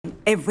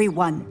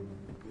everyone.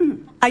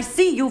 I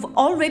see you've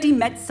already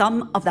met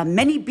some of the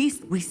many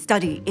beasts we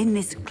study in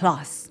this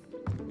class.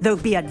 Though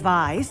be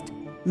advised,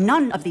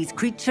 none of these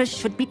creatures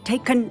should be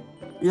taken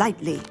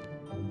lightly.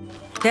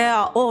 They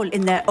are all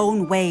in their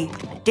own way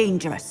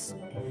dangerous,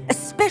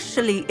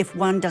 especially if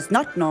one does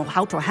not know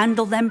how to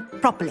handle them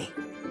properly.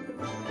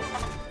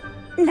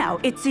 Now,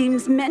 it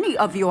seems many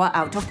of you are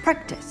out of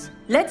practice.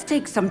 Let's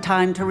take some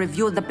time to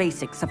review the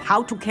basics of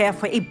how to care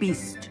for a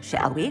beast,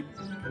 shall we?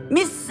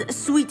 Miss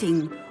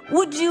Sweeting,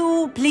 would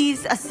you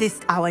please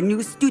assist our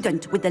new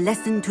student with the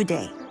lesson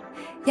today?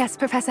 Yes,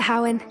 Professor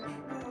Howen.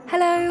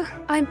 Hello,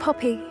 I'm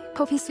Poppy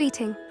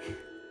Sweeting.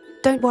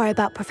 Don't worry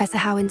about Professor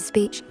Howen's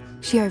speech.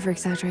 She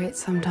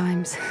over-exaggerates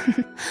sometimes.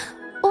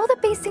 All the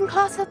beasts in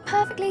class are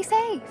perfectly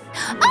safe.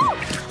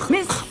 Oh!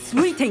 Miss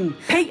Sweeting,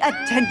 pay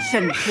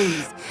attention,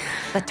 please.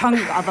 The tongue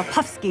of a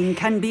puffskein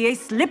can be a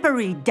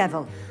slippery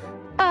devil.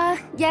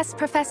 Yes,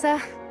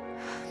 Professor.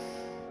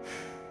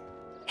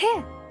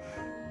 Here,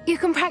 you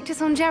can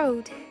practice on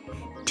Gerald.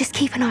 Just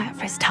keep an eye out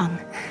for his tongue.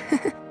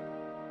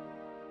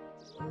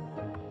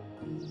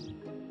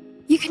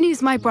 You can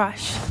use my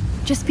brush.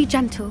 Just be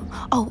gentle.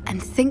 Oh,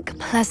 and think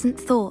pleasant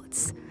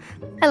thoughts.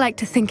 I like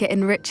to think it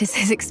enriches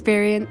his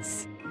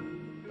experience.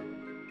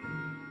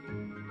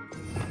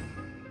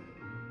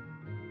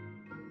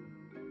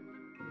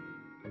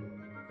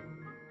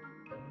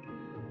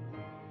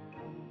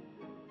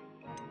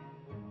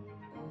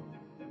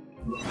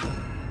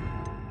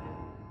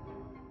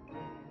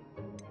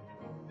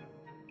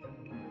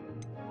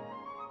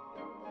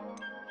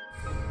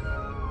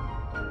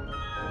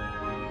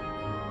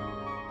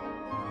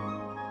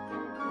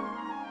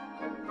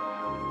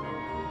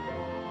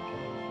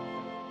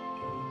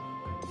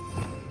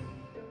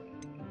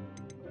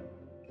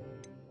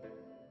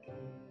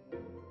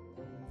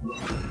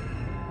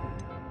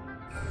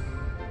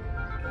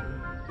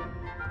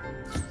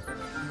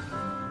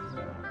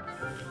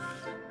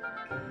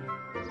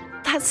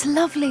 That's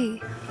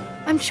lovely.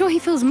 I'm sure he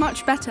feels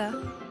much better.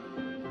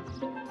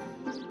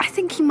 I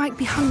think he might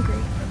be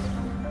hungry.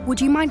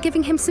 Would you mind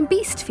giving him some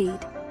beast feed?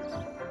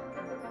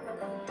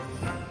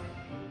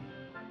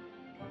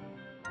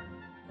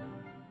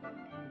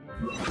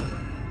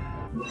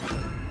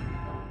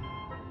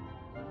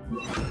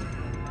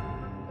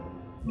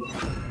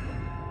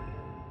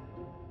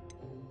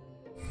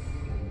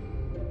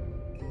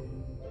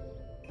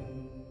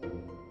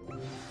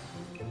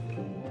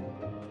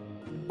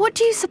 What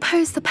do you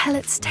suppose the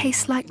pellets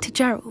taste like to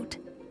Gerald?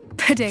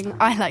 Pudding,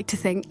 I like to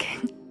think.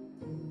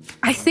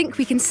 I think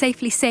we can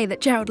safely say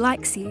that Gerald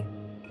likes you.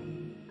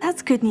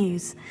 That's good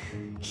news.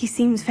 He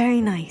seems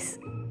very nice.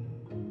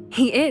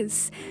 He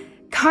is.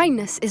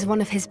 Kindness is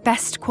one of his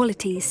best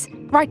qualities,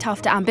 right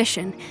after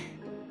ambition.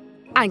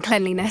 And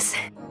cleanliness.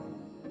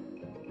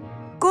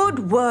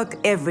 Good work,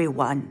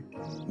 everyone.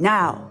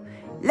 Now,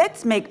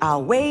 let's make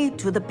our way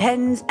to the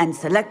pens and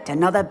select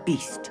another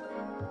beast.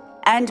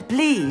 And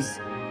please,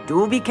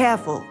 do be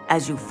careful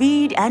as you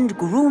feed and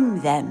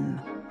groom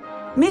them.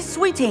 Miss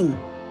Sweeting,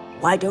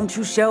 why don't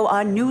you show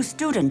our new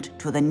student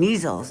to the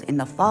Kneazles in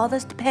the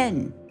farthest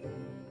pen?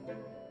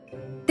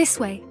 This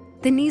way.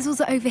 The Kneazles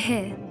are over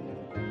here.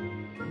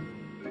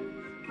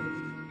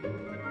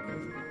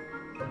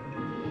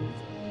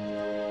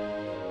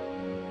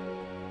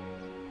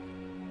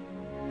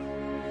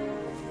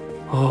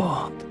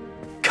 Oh,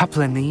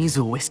 couple of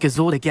Kneazle whiskers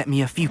ought to get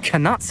me a few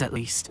canuts at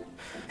least.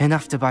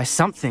 Enough to buy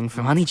something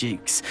from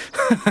Honeydukes.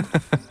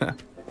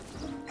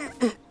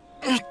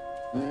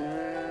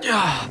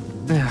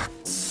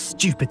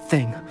 Stupid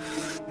thing.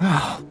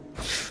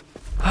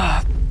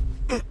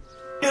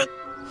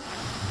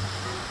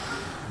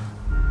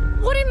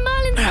 What in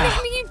Merlin's name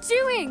are you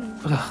doing?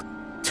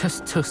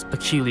 Tuss,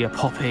 peculiar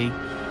Poppy.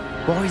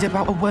 Worried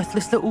about a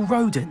worthless little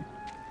rodent.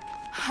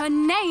 Her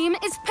name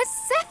is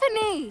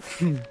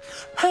Persephone!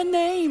 Her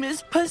name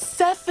is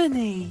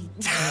Persephone!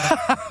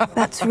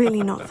 That's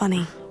really not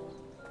funny.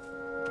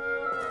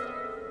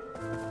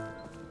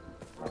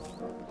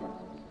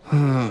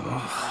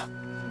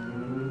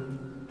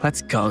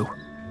 Let's go.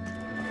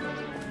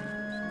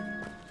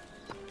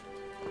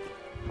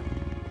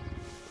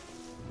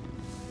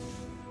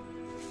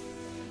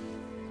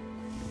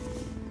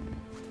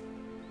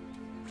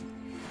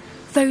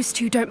 Those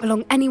two don't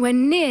belong anywhere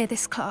near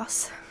this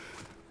class.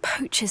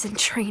 Poachers in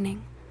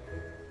training.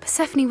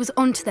 Persephone was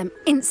onto them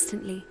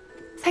instantly.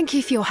 Thank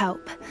you for your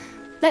help.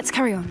 Let's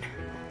carry on.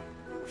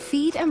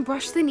 Feed and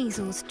brush the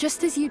Kneazles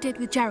just as you did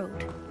with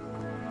Gerald.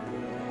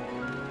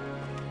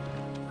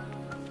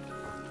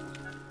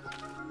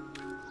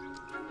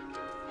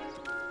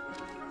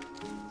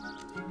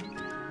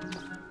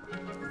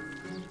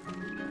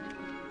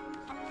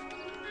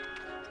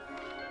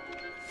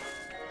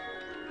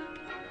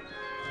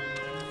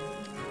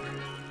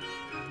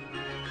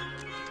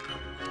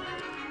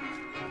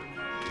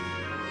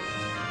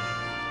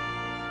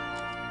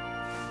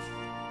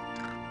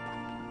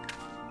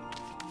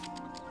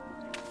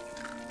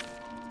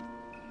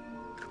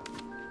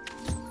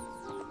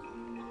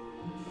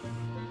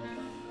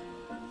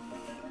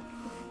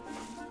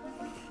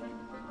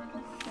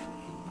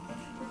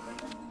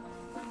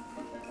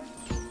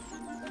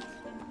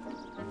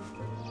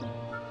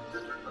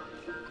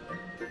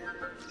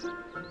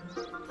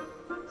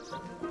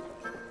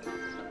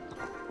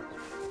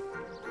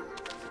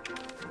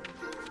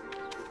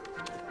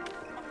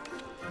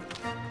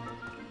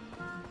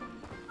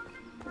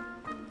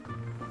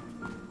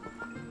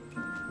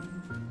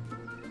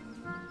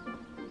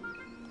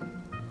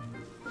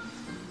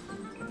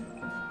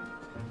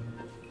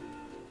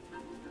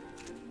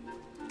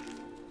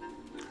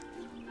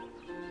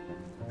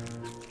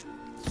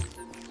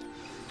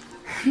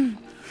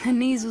 The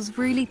Neasels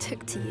really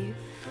took to you.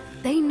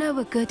 They know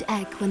a good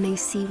egg when they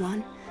see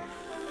one.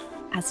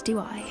 As do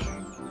I.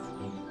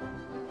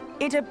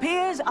 It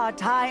appears our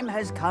time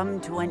has come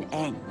to an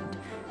end.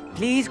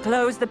 Please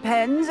close the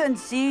pens and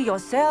see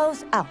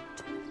yourselves out.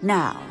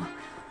 Now,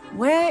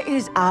 where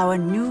is our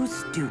new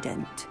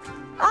student?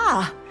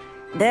 Ah,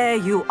 there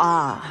you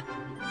are.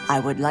 I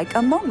would like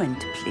a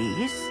moment,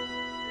 please.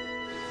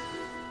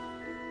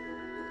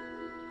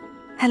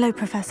 Hello,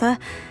 Professor.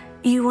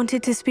 You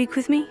wanted to speak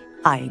with me?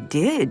 I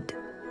did.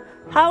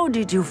 How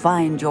did you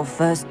find your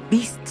first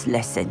beasts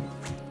lesson?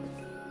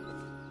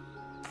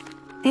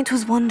 It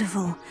was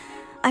wonderful.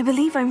 I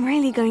believe I'm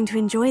really going to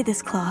enjoy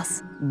this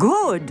class.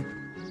 Good.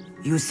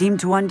 You seem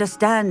to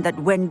understand that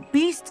when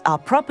beasts are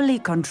properly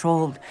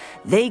controlled,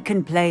 they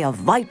can play a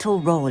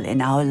vital role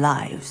in our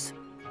lives.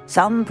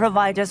 Some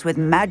provide us with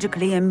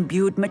magically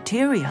imbued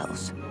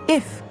materials,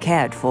 if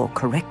cared for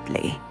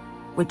correctly,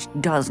 which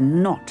does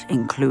not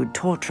include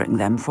torturing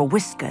them for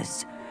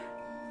whiskers.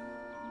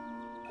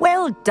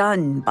 Well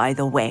done, by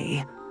the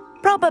way.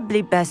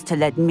 Probably best to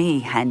let me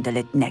handle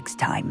it next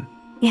time.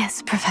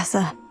 Yes,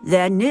 Professor.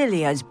 They're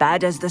nearly as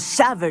bad as the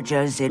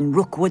Savagers in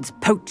Rookwood's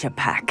poacher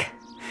pack.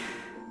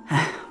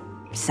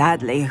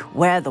 Sadly,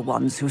 we're the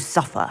ones who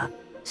suffer,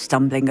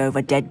 stumbling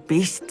over dead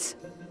beasts.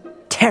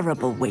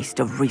 Terrible waste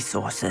of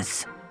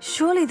resources.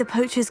 Surely the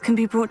poachers can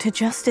be brought to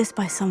justice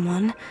by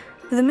someone.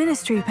 The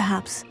Ministry,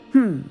 perhaps.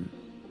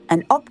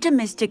 An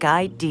optimistic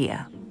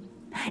idea.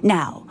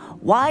 Now,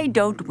 why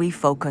don't we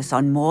focus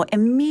on more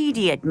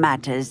immediate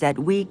matters that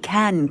we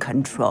can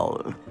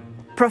control?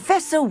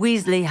 Professor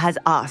Weasley has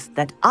asked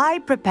that I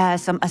prepare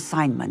some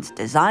assignments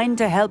designed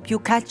to help you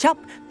catch up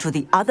to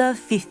the other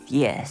fifth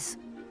years.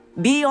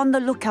 Be on the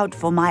lookout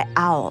for my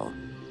owl.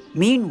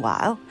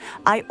 Meanwhile,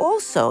 I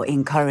also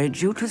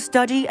encourage you to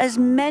study as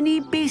many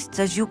beasts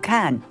as you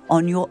can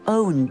on your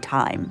own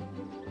time.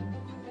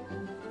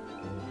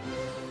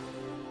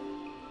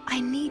 I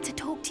need to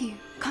talk to you.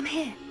 Come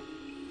here.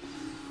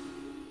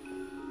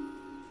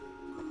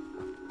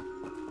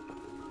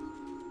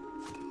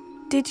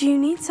 Did you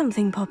need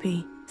something,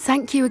 Poppy?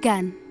 Thank you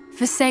again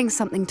for saying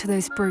something to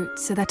those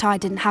brutes so that I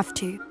didn't have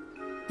to.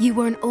 You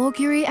were an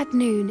augury at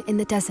noon in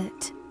the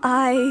desert.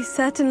 I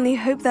certainly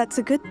hope that's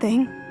a good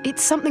thing.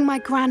 It's something my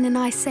gran and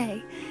I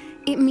say.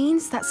 It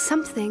means that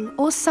something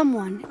or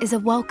someone is a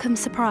welcome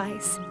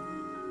surprise.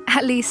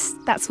 At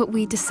least, that's what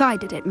we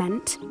decided it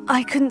meant.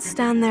 I couldn't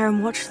stand there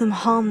and watch them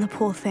harm the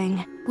poor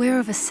thing. We're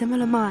of a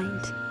similar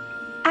mind.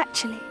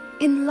 Actually,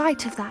 in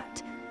light of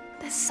that,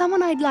 there's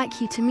someone I'd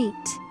like you to meet.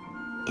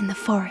 In the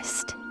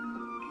forest.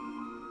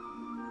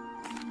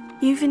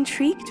 You've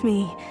intrigued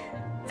me.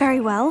 Very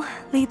well,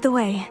 lead the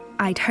way.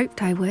 I'd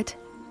hoped I would.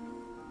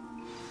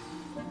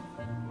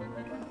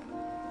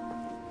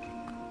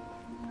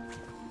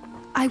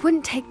 I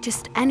wouldn't take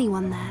just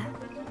anyone there.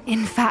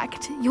 In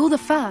fact, you're the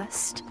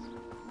first.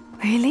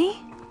 Really?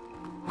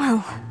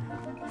 Well,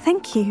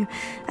 thank you,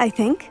 I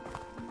think.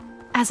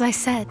 As I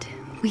said,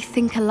 we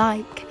think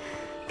alike.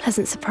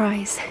 Pleasant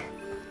surprise.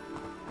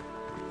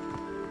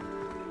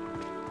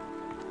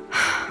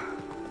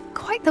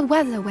 Quite the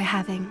weather we're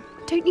having,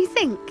 don't you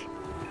think?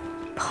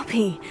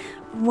 Poppy,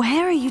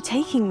 where are you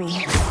taking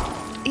me?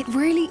 It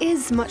really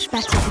is much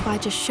better if I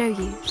just show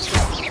you.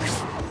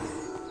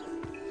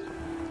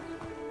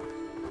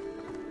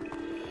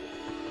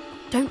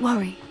 Don't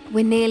worry,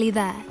 we're nearly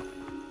there.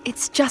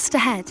 It's just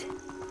ahead.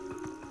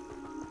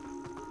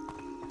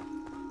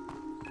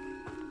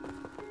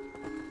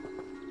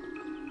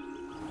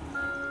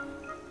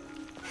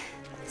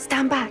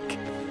 Stand back.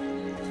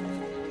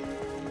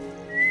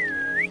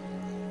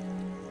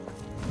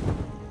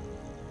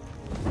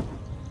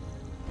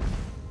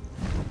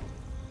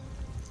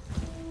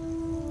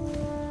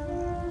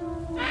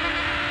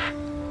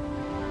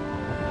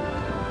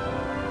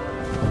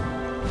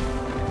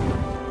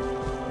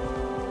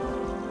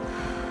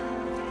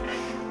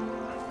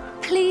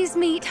 Please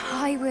meet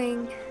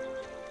Highwing.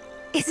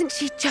 Isn't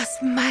she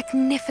just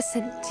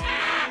magnificent?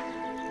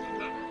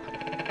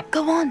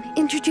 Go on,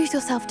 introduce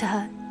yourself to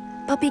her.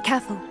 But be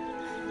careful.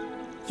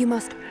 You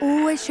must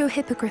always show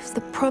hippogriffs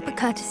the proper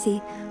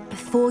courtesy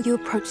before you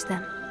approach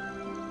them.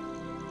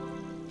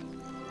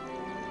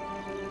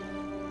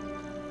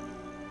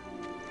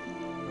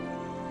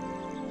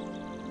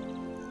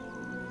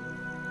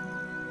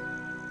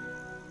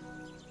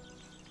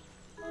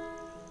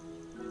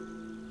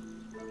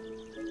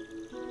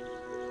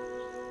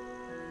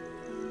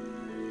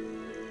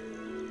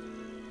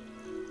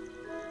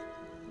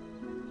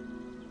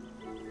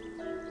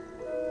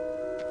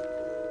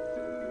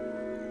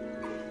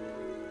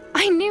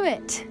 I knew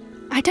it!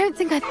 I don't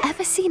think I've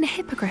ever seen a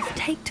hippogriff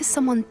take to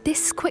someone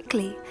this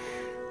quickly.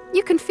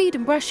 You can feed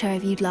and brush her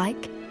if you'd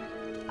like.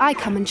 I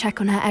come and check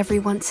on her every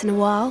once in a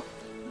while.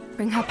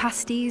 Bring her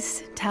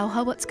pasties, tell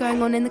her what's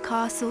going on in the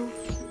castle.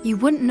 You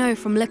wouldn't know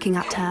from looking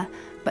at her,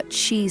 but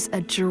she's a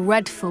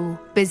dreadful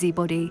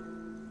busybody.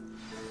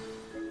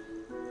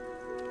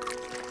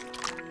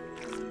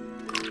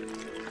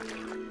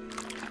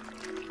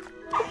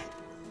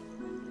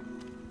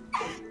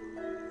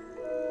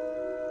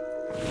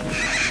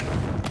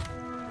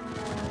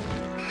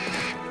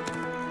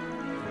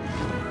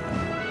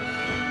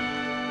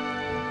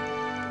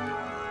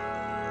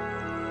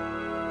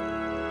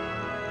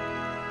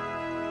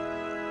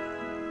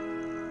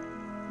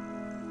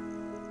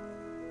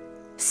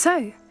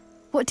 So,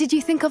 what did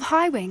you think of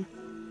Highwing?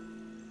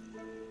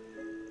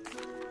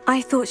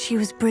 I thought she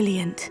was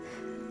brilliant.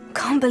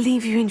 Can't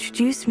believe you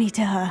introduced me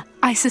to her.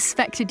 I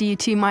suspected you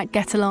two might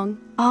get along.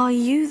 Are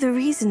you the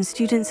reason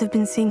students have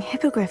been seeing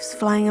hippogriffs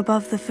flying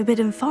above the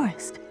Forbidden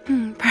Forest?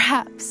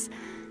 Perhaps.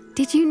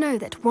 Did you know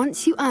that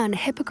once you earn a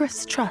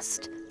hippogriff's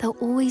trust, they'll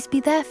always be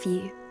there for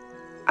you?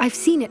 I've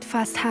seen it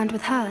firsthand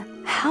with her.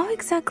 How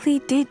exactly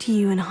did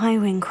you and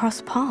Highwing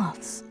cross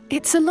paths?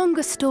 It's a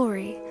longer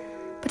story,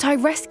 but I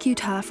rescued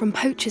her from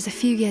poachers a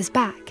few years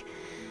back.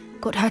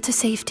 Got her to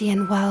safety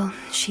and, well,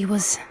 she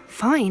was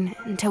fine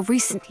until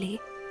recently.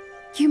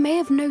 You may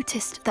have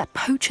noticed that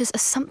poachers are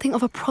something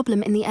of a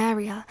problem in the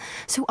area,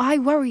 so I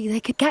worry they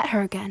could get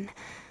her again.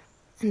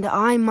 And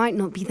I might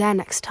not be there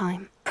next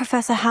time.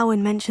 Professor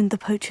Howin mentioned the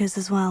poachers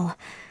as well.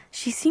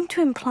 She seemed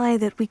to imply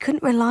that we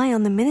couldn't rely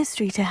on the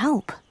Ministry to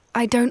help.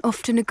 I don't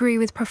often agree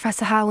with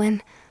Professor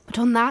Howin, but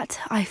on that,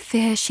 I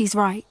fear she's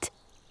right.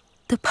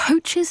 The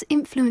poachers'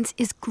 influence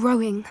is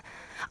growing.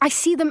 I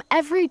see them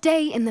every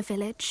day in the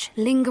village,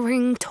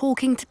 lingering,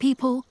 talking to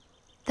people.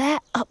 They're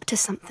up to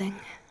something.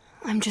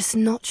 I'm just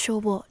not sure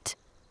what.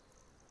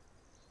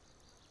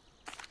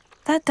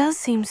 That does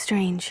seem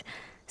strange.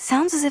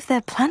 Sounds as if they're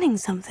planning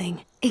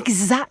something.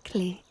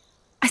 Exactly.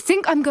 I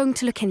think I'm going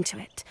to look into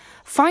it.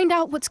 Find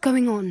out what's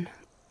going on,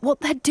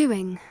 what they're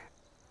doing.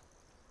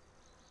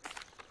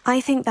 I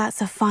think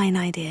that's a fine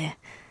idea.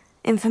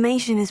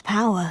 Information is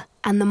power.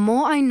 And the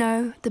more I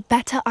know, the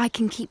better I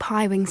can keep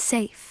Highwing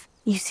safe.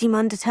 You seem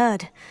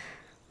undeterred.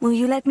 Will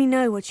you let me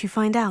know what you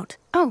find out?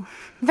 Oh,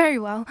 very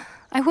well.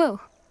 I will.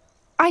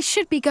 I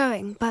should be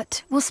going,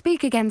 but we'll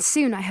speak again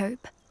soon, I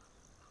hope.